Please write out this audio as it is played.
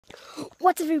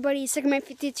What's up, everybody? Second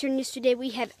 50th here news. Today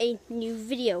we have a new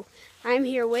video. I'm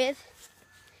here with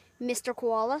Mr.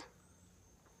 Koala.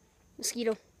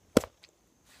 Mosquito.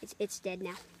 It's dead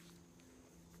now.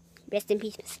 Rest in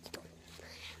peace, Mosquito.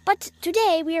 But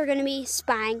today we are going to be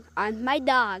spying on my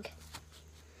dog.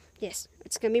 Yes,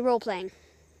 it's going to be role-playing.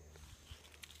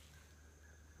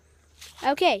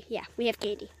 Okay, yeah, we have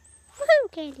Candy.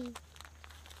 Woohoo, Candy!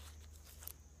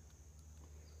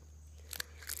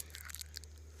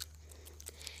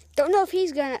 Don't know if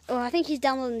he's gonna. Oh, I think he's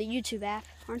downloading the YouTube app,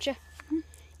 aren't you? Mm-hmm.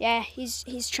 Yeah,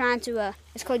 he's trying to.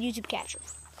 It's called YouTube Capture.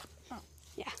 Oh.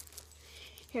 Yeah.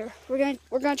 Here we're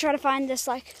gonna try to find this,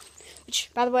 like,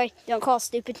 which, by the way, don't call it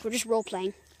stupid. We're just role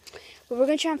playing. But we're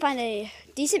gonna try and find a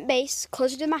decent base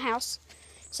closer to my house,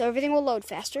 so everything will load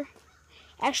faster.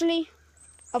 Actually,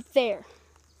 up there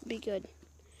would be good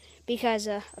because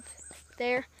up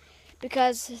there,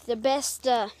 because the best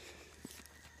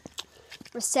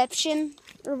reception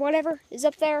or whatever is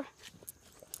up there.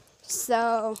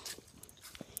 So,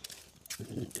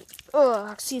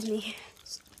 oh, excuse me.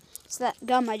 It's that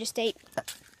gum I just ate.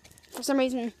 For some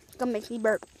reason, gum makes me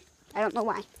burp. I don't know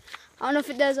why. I don't know if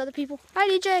it does other people. Hi,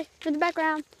 DJ, in the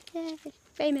background. Yay,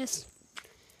 famous.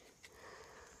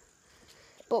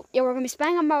 But yeah, we're gonna be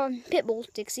spying on my pit bull,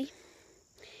 Dixie.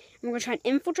 And we're gonna try and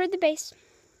infiltrate the base.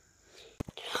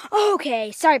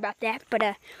 Okay, sorry about that, but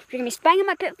we're gonna be spying on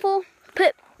my pit bull.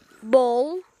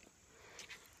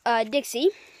 Dixie,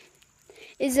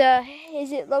 is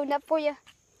it loading up for you?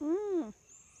 I'm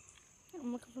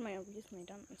looking for my overviews when I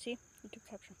don't see YouTube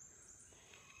capture.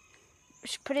 We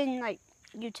should put it in like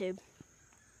YouTube.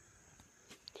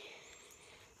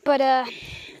 But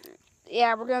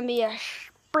yeah, we're gonna be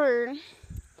spurred.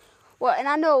 Well, and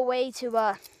I know a way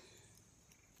to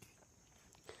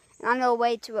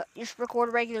just record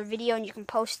a regular video and you can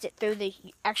post it through the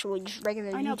actual just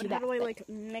regular YouTube. I know, but how do I like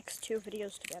mix two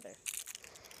videos together?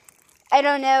 I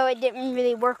don't know. It didn't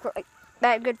really work like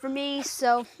that good for me,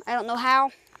 so I don't know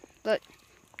how. But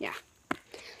yeah.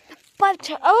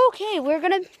 But okay, we're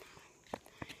gonna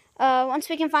once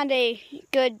we can find a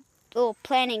good little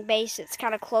planning base, it's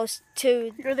kind of close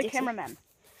to. You're the cameraman.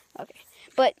 Okay.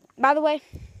 But by the way,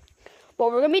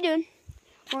 what we're gonna be doing,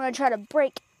 we're gonna try to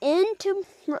break into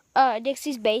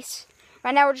Dixie's base.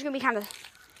 Right now, we're just gonna be kind of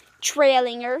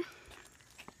trailing her.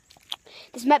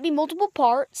 This might be multiple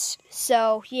parts,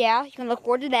 so yeah, you can look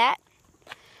forward to that.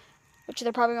 Which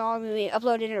they're probably all going to be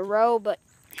uploaded in a row, but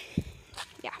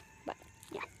yeah.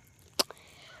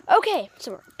 Okay,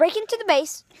 so we're breaking into the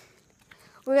base.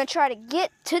 We're going to try to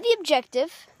get to the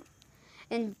objective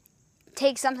and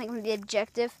take something from the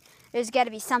objective. There's got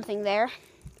to be something there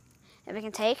that we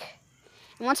can take.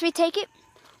 And once we take it,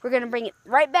 we're going to bring it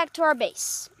right back to our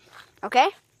base. Okay?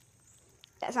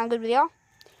 That sound good with y'all?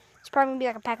 It's probably going to be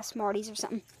like a pack of Smarties or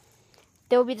something.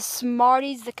 They will be the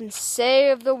Smarties that can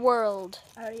save the world.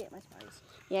 I already ate my Smarties.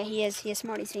 Yeah, he has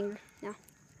Smarties finger now.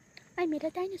 I made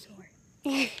a dinosaur.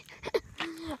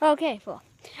 Okay, cool.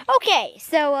 Okay,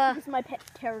 so, this is my pet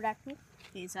pterodactyl.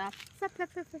 He's, he's a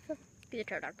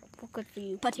pterodactyl. well, good for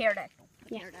you. Pterodactyl.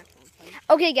 Yeah. Pterodactyl.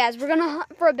 Okay, guys, we're going to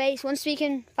hunt for a base. Once we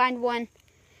can find one,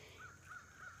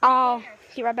 I'll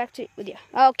get right back to with you.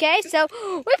 Okay, so, we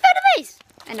found a base!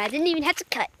 And I didn't even have to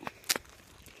cut.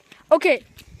 Okay.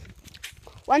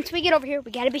 Once we get over here, we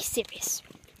gotta be serious.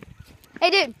 Hey,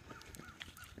 dude.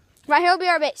 Right here will be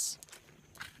our base.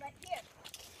 Right here.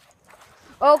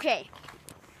 Okay.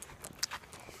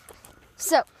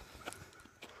 So,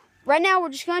 right now we're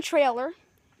just gonna trail her.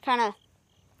 Kinda.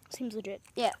 Seems legit.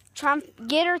 Yeah. Try and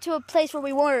get her to a place where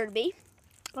we want her to be.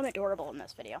 I'm adorable in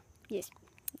this video. Yes.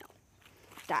 No.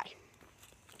 Die.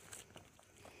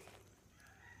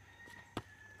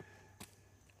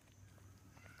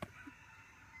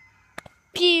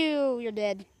 Pew! You're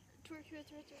dead.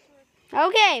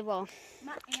 Okay, well.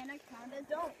 My anaconda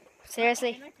don't.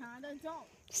 Seriously? My anaconda don't.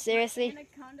 Seriously? My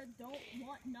anaconda don't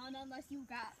want none unless you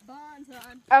got buns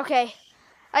on. Okay.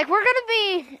 Like, we're gonna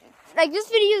be, like, this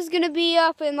video is gonna be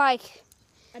up in, like,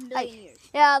 a million years.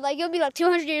 Yeah, like, it'll be, like,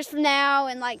 200 years from now,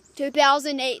 and, like,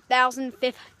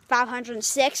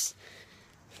 8,506.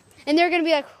 And they're gonna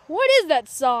be like, what is that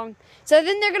song? So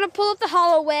then they're gonna pull up the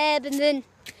hollow web, and then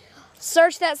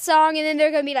search that song, and then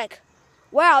they're gonna be like,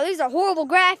 wow, these are horrible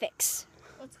graphics.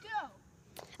 Let's go.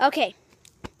 Okay.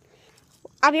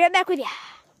 I'll be right back with you.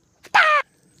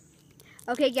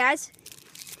 Okay, guys.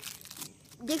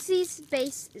 Dixie's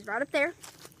base is right up there.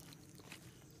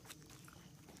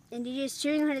 And he is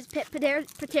chewing on his pet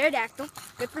pterodactyl.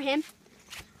 Good for him.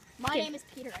 My name is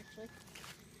Peter, actually.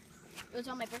 It was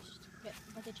on my birth certificate,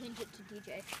 but they changed it to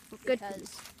DJ. Good.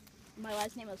 Because my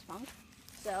last name was Funk.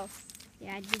 So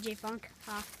Yeah, DJ Funk.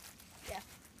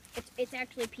 It's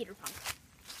actually Peter Punk.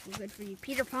 Well, good for you.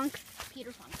 Peter Punk?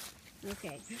 Peter Punk.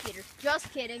 Okay. Peter.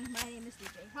 Just kidding. My name is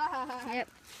DJ. Yep.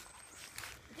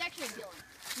 It's actually Dylan.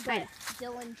 Right.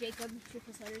 Dylan, Jacob,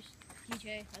 triple letters,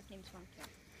 DJ. Last name's Funk.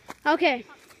 Okay.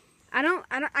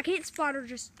 I can't spot her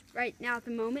just right now at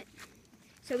the moment.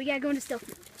 So we gotta go into stealth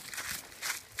mode.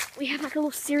 We have like a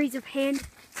little series of hand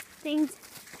things.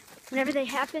 Whenever they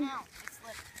happen, Ow,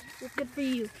 I slipped. it's good for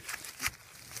you.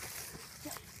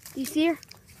 Do you see her?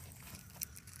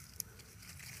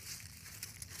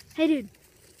 Hey, dude.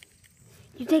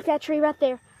 You take that tree right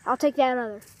there. I'll take that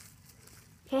other.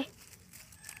 Okay?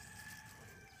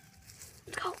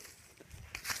 Let's go.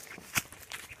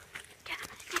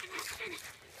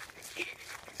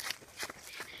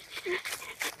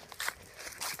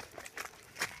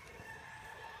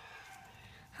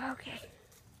 Okay.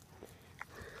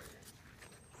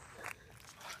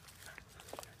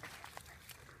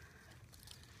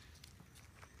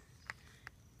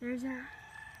 There's a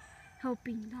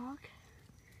helping dog,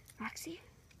 Roxy.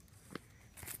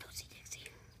 Go see Dixie.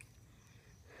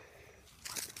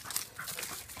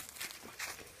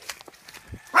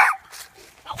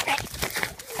 Okay.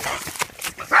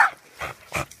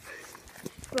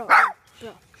 Bro.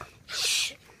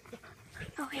 Shh.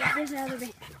 Okay, there's another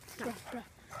man. Bro.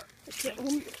 So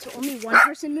only one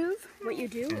person move. What you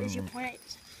do is you point at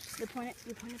the person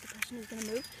who's gonna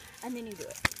move, and then you do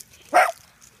it.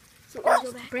 So let's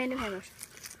go back. Brand new hammers.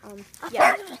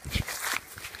 Yeah.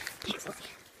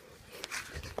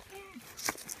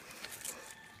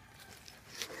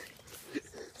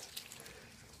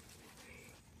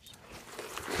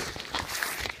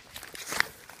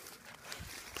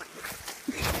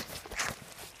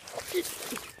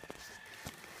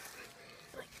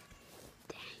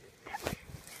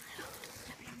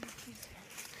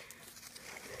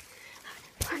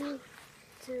 One,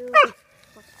 two,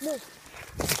 move.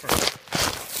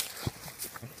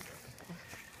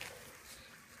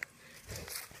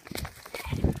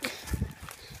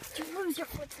 You lose your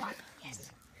flip flop.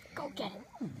 Yes. Go get it.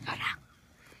 Oh no.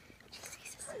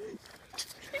 Jesus.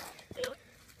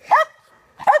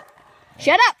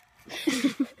 Shut up.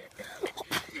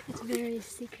 It's very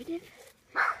secretive.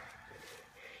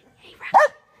 Hey,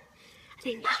 Rob. I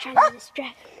think he's trying to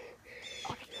distract.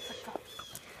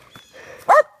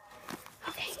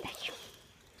 Okay, thank you.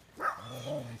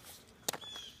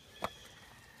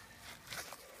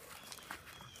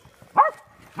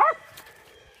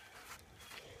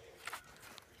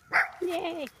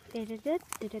 Yay!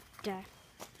 Da-da-da-da-da-da.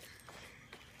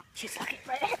 She's looking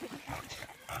right at me.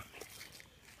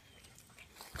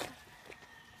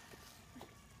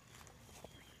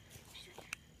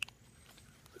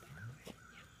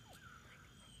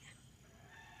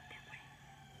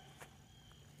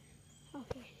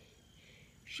 Okay.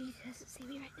 She doesn't see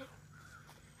me right now.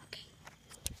 Okay.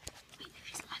 Wait,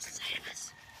 she's lost sight of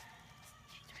us.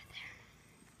 She's right there.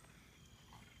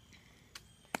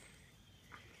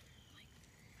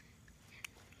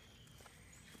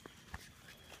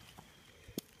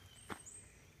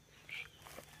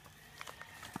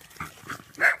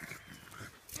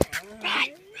 Run!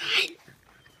 Run!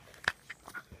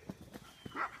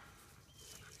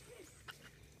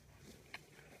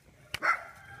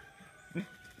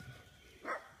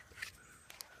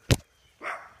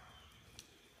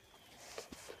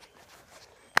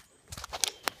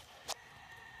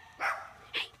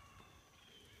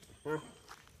 Whoop,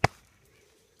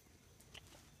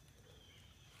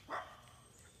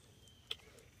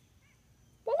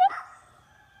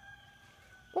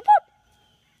 whoop.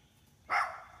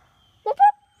 Whoop, whoop.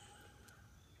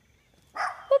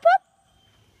 Whoop, whoop.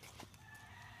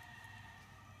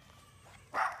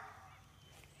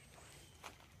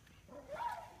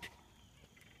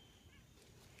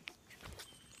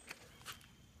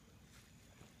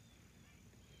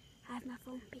 I have my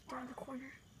phone peeked around the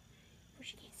corner where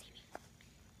she can't see me.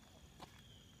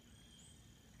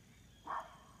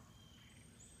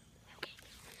 Okay.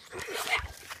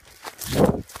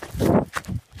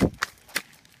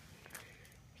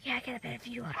 Yeah, I got a better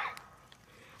view on her.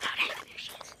 Oh, there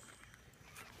she is.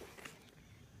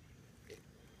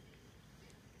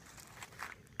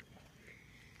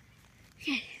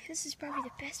 Okay, this is probably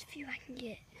the best view I can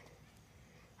get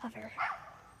of her.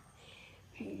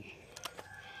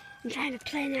 I'm trying to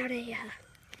plan out a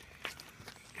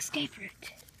escape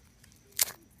route.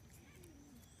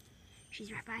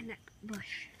 She's right behind that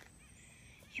bush.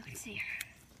 You can see her.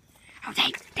 Oh,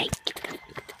 thanks.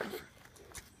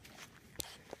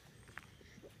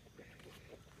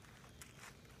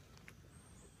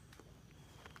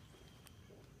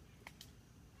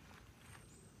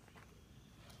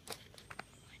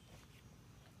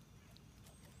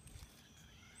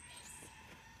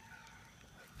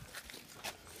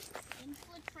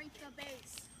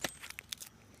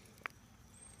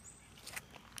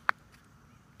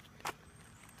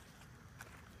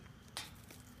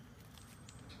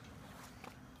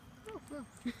 Oh,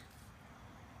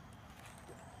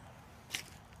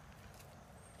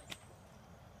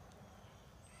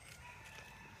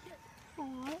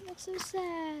 that looks so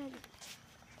sad.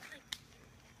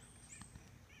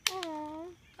 Oh,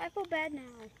 I feel bad now.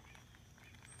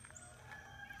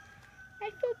 I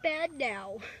feel bad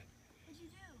now. What'd you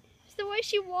do? It's the way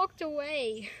she walked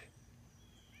away.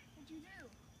 What'd you do?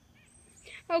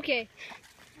 Okay.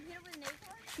 You hit her with an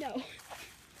acorn? No. What'd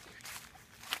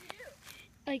you do?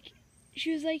 Like,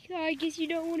 she was like, oh, I guess you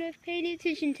don't want to pay any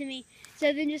attention to me.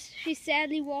 So then she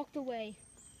sadly walked away.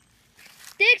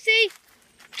 Dixie!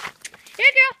 Here,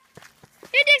 girl!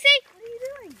 Here, Dixie! What are you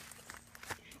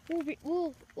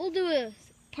doing? We'll do a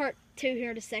part 2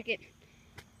 here in a second.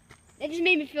 It just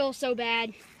made me feel so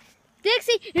bad.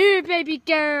 Dixie! Here, baby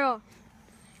girl!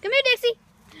 Come here, Dixie!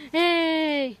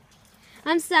 Hey!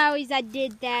 I'm sorry I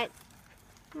did that.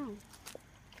 Oh.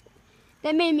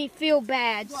 That made me feel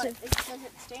bad. What? So, Does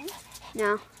it sting?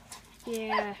 no.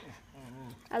 Yeah.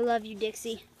 I love you,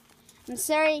 Dixie. I'm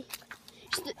sorry.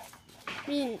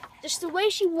 Just the way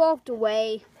she walked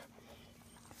away.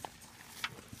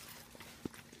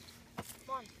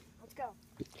 Come on, let's go.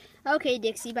 Okay,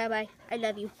 Dixie, bye-bye. I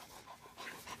love you.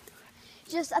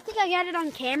 I think I got it on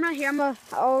camera. Here,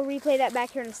 I'll replay that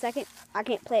back here in a second. I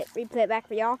can't replay it back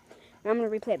for y'all. I'm gonna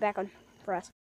replay it back for us.